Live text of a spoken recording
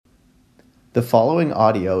The following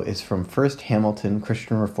audio is from First Hamilton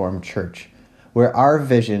Christian Reformed Church, where our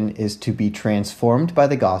vision is to be transformed by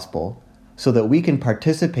the gospel so that we can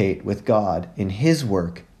participate with God in His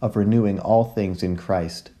work of renewing all things in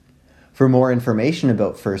Christ. For more information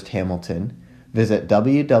about First Hamilton, visit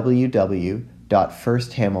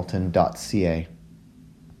www.firsthamilton.ca.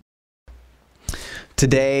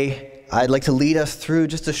 Today, I'd like to lead us through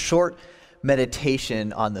just a short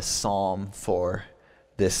meditation on the psalm for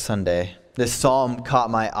this Sunday. This psalm caught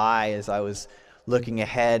my eye as I was looking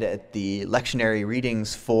ahead at the lectionary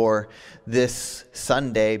readings for this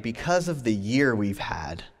Sunday because of the year we've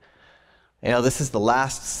had. You know, this is the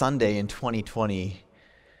last Sunday in 2020.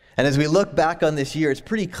 And as we look back on this year, it's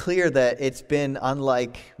pretty clear that it's been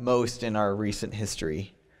unlike most in our recent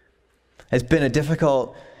history. It's been a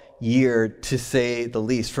difficult year, to say the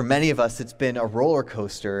least. For many of us, it's been a roller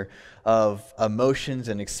coaster of emotions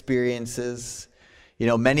and experiences. You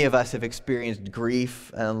know, many of us have experienced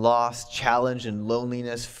grief and loss, challenge and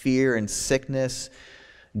loneliness, fear and sickness,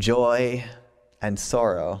 joy and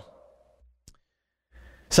sorrow.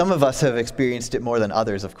 Some of us have experienced it more than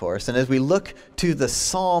others, of course. And as we look to the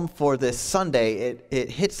psalm for this Sunday, it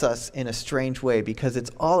hits us in a strange way because it's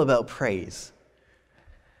all about praise.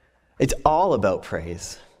 It's all about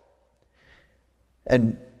praise.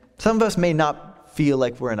 And some of us may not feel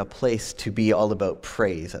like we're in a place to be all about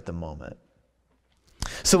praise at the moment.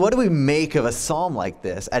 So what do we make of a psalm like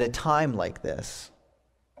this at a time like this?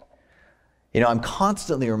 You know, I'm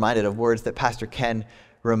constantly reminded of words that Pastor Ken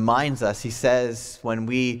reminds us. He says when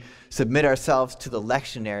we submit ourselves to the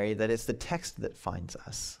lectionary that it's the text that finds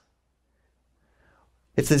us.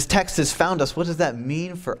 If this text has found us, what does that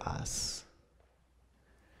mean for us?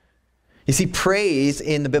 You see, praise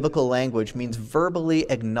in the biblical language means verbally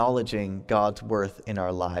acknowledging God's worth in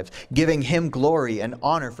our lives, giving Him glory and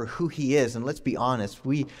honor for who He is. And let's be honest,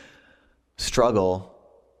 we struggle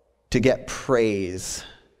to get praise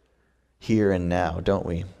here and now, don't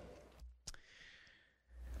we?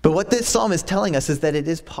 But what this psalm is telling us is that it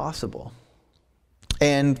is possible.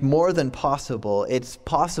 And more than possible, it's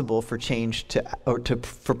possible for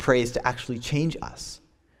for praise to actually change us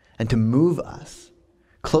and to move us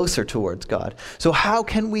closer towards God. So how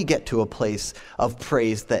can we get to a place of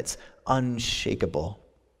praise that's unshakable?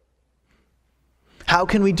 How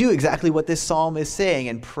can we do exactly what this psalm is saying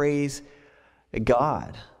and praise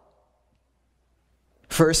God?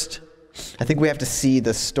 First, I think we have to see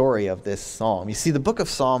the story of this psalm. You see, the book of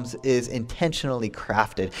Psalms is intentionally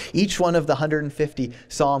crafted. Each one of the 150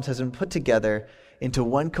 psalms has been put together into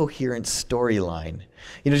one coherent storyline.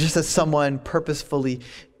 You know, just as someone purposefully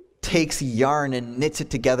takes yarn and knits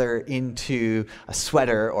it together into a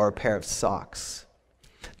sweater or a pair of socks.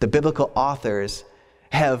 The biblical authors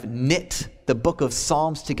have knit the book of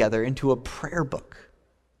Psalms together into a prayer book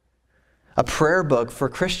for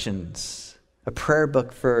Christians, a prayer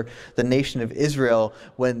book for the nation of Israel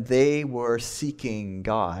when they were seeking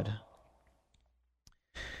God.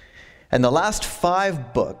 And the last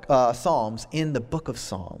 5 Psalms in the book of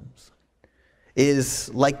Psalms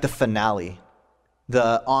is like the finale,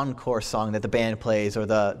 the encore song that the band plays, or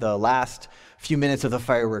the last few minutes of the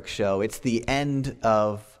fireworks show. It's the end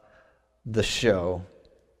of the show.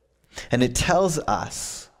 And it tells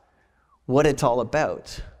us what it's all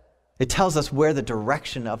about. It tells us where the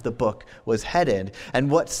direction of the book was headed. And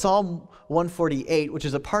what Psalm 148, which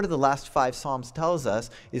is a part of the last 5 Psalms, tells us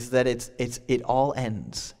is that it all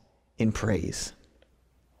ends in praise.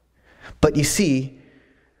 But you see,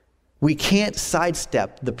 we can't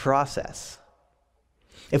sidestep the process.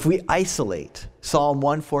 If we isolate Psalm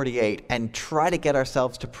 148 and try to get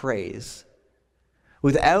ourselves to praise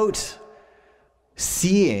without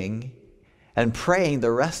seeing and praying the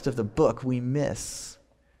rest of the book, we miss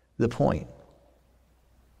the point.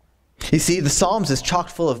 You see, the Psalms is chock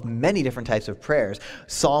full of many different types of prayers.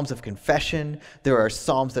 Psalms of confession. There are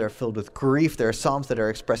psalms that are filled with grief. There are psalms that are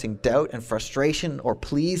expressing doubt and frustration or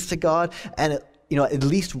pleas to God. And at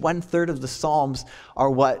least 1/3 of the Psalms are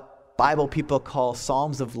what Bible people call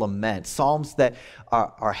psalms of lament, psalms that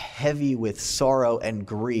are heavy with sorrow and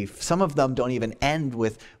grief. Some of them don't even end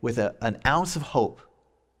with an ounce of hope.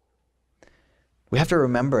 We have to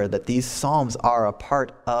remember that these psalms are a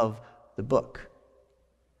part of the book.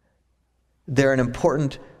 They're an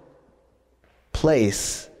important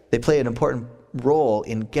place. They play an important role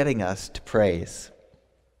in getting us to praise.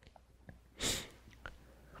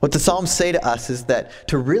 What the Psalms say to us is that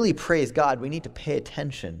to really praise God, we need to pay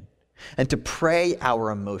attention and to pray our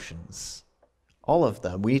emotions, all of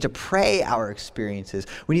them. We need to pray our experiences.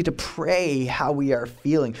 We need to pray how we are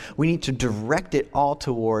feeling. We need to direct it all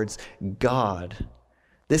towards God.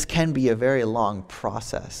 this can be a very long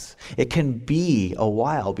process. It can be a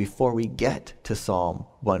while before we get to Psalm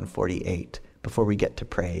 148, before we get to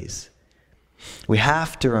praise. We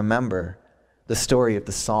have to remember the story of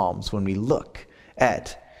the Psalms when we look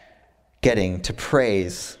at getting to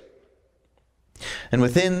praise. And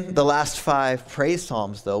within the last 5 praise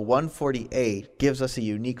psalms, though, 148 gives us a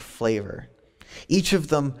unique flavor. Each of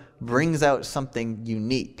them brings out something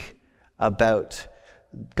unique about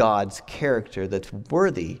God's character that's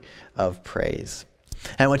worthy of praise.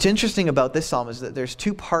 And what's interesting about this psalm is that there's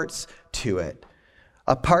 2 parts to it.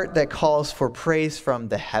 A part that calls for praise from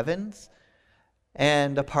the heavens,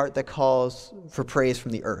 and a part that calls for praise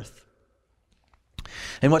from the earth.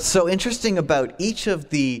 And what's so interesting about each of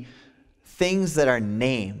the things that are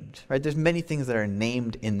named, right? There's many things that are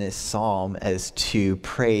named in this psalm as to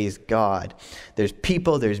praise God. There's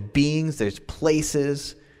people, there's beings, there's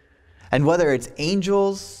places. And whether it's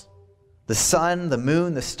angels, the sun, the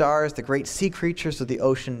moon, the stars, the great sea creatures of the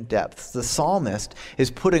ocean depths, the psalmist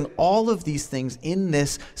is putting all of these things in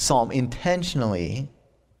this psalm intentionally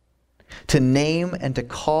to name and to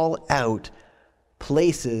call out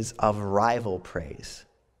places of rival praise.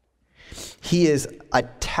 He is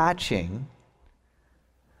attaching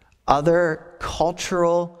other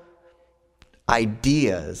cultural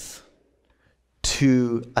ideas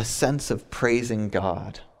to a sense of praising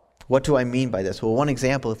God. What do I mean by this? Well, one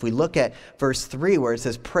example, if we look at verse 3 where it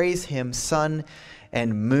says, "Praise him, sun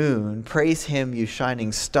and moon, praise him, you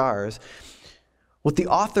shining stars." What the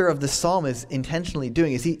author of the psalm is intentionally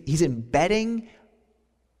doing is he's embedding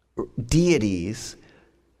deities,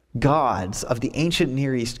 gods of the ancient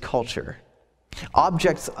Near East culture,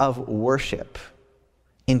 objects of worship,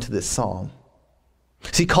 into this psalm.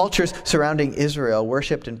 See, cultures surrounding Israel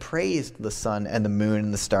worshipped and praised the sun and the moon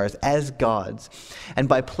and the stars as gods. And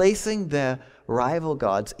by placing the rival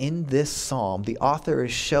gods in this psalm, the author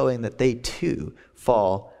is showing that they too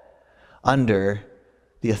fall under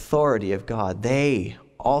the authority of God. They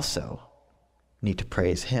also need to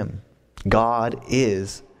praise him. God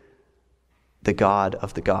is the God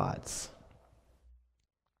of the gods.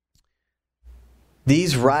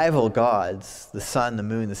 These rival gods, the sun, the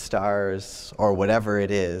moon, the stars, or whatever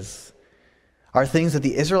it is, are things that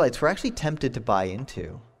the Israelites were actually tempted to buy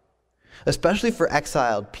into. Especially for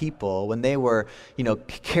exiled people, when they were,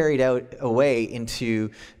 carried away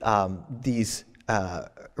into these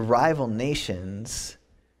rival nations,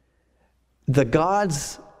 the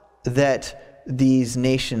gods that these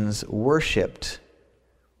nations worshipped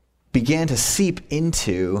began to seep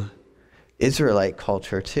into Israelite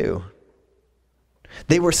culture too.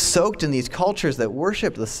 They were soaked in these cultures that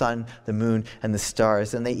worshiped the sun, the moon, and the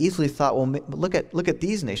stars, and they easily thought, well, look at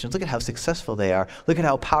these nations. Look at how successful they are. Look at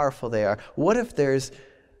how powerful they are. What if there's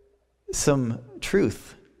some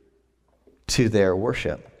truth to their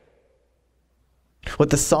worship? What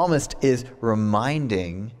the psalmist is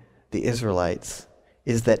reminding the Israelites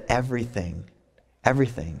is that everything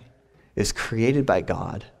is created by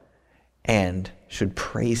God and should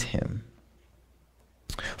praise him.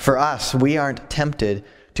 For us, we aren't tempted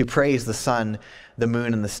to praise the sun, the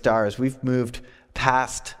moon, and the stars. We've moved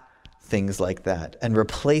past things like that and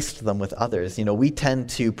replaced them with others. We tend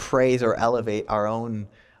to praise or elevate our own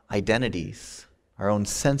identities, our own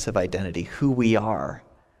sense of identity, who we are,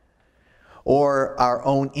 or our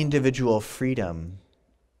own individual freedom,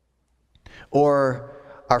 or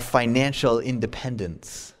our financial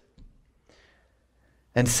independence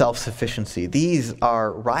and self-sufficiency. These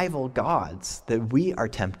are rival gods that we are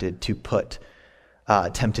tempted to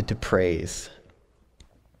praise.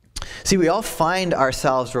 See, we all find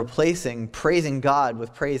ourselves replacing praising God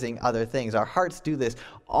with praising other things. Our hearts do this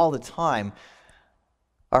all the time.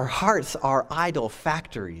 Our hearts are idol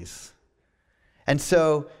factories. And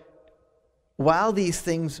so, while these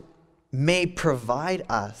things may provide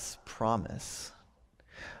us promise,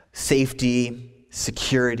 safety,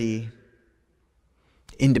 security,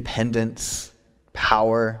 independence,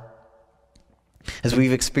 power, as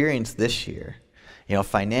we've experienced this year,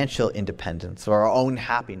 financial independence or our own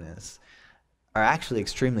happiness are actually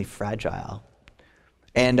extremely fragile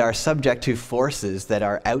and are subject to forces that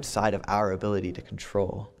are outside of our ability to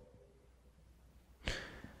control.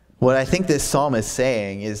 What I think this psalm is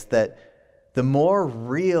saying is that the more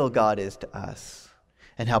real God is to us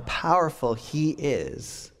and how powerful he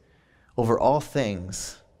is over all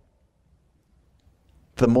things,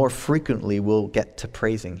 the more frequently we'll get to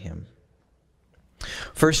praising him.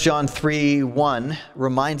 1 John 3:1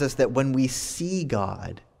 reminds us that when we see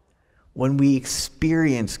God, when we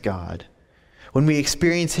experience God, when we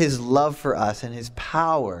experience his love for us and his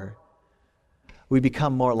power, we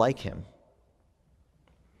become more like him.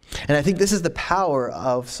 And I think this is the power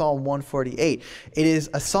of Psalm 148. It is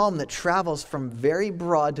a psalm that travels from very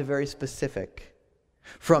broad to very specific,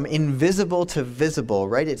 from invisible to visible,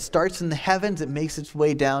 right? It starts in the heavens, it makes its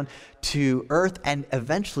way down to earth, and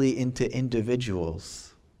eventually into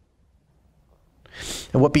individuals.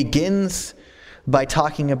 And what begins by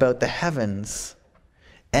talking about the heavens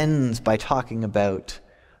ends by talking about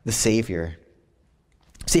the Savior.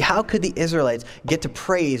 See, how could the Israelites get to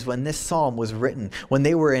praise when this psalm was written, when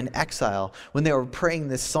they were in exile, when they were praying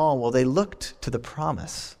this psalm? Well, they looked to the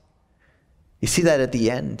promise. You see that at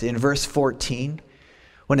the end in verse 14,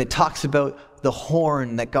 when it talks about the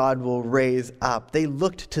horn that God will raise up. They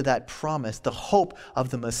looked to that promise, the hope of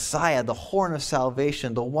the Messiah, the horn of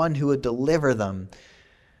salvation, the one who would deliver them.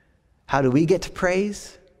 How do we get to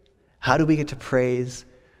praise? How do we get to praise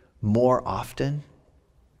more often?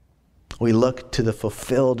 We look to the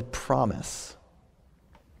fulfilled promise.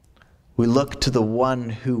 We look to the one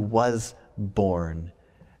who was born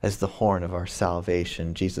as the horn of our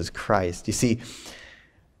salvation, Jesus Christ. You see,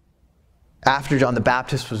 after John the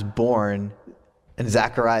Baptist was born and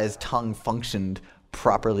Zechariah's tongue functioned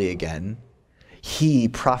properly again, he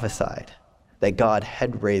prophesied that God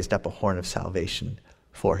had raised up a horn of salvation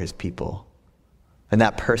for his people. And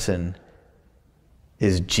that person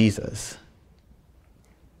is Jesus.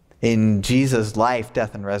 In Jesus' life,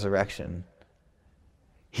 death, and resurrection,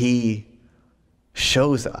 he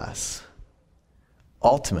shows us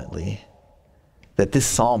ultimately that this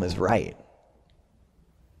psalm is right.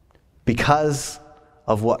 Because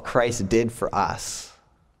of what Christ did for us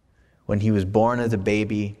when he was born as a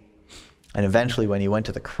baby and eventually when he went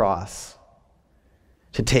to the cross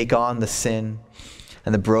to take on the sin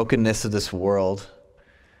and the brokenness of this world,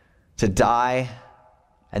 to die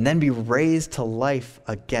and then be raised to life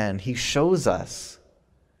again. He shows us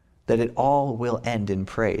that it all will end in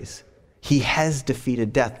praise. He has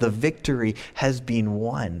defeated death. The victory has been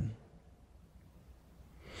won.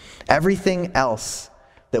 Everything else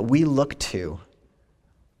that we look to,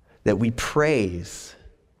 that we praise,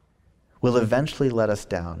 will eventually let us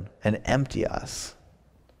down and empty us.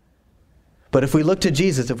 But if we look to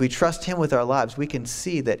Jesus, if we trust him with our lives, we can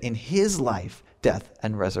see that in his life, death,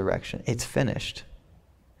 and resurrection, it's finished.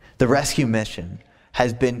 The rescue mission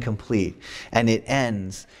has been complete, and it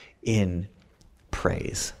ends in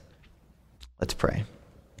praise. Let's pray.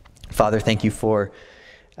 Father, thank you for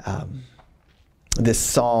this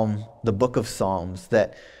psalm, the book of Psalms,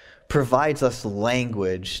 that provides us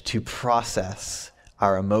language to process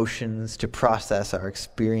our emotions, to process our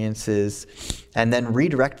experiences, and then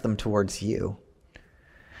redirect them towards you.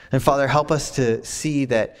 And Father, help us to see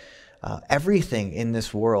that everything in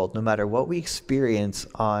this world, no matter what we experience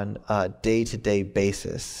on a day-to-day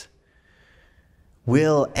basis,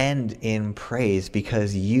 will end in praise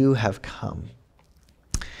because you have come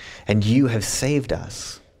and you have saved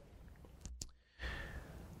us.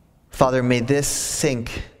 Father, may this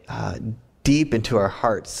sink deep into our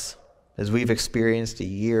hearts as we've experienced a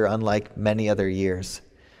year unlike many other years,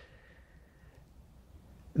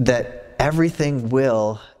 that everything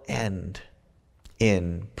will end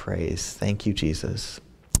in praise. Thank you, Jesus.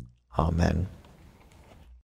 Amen.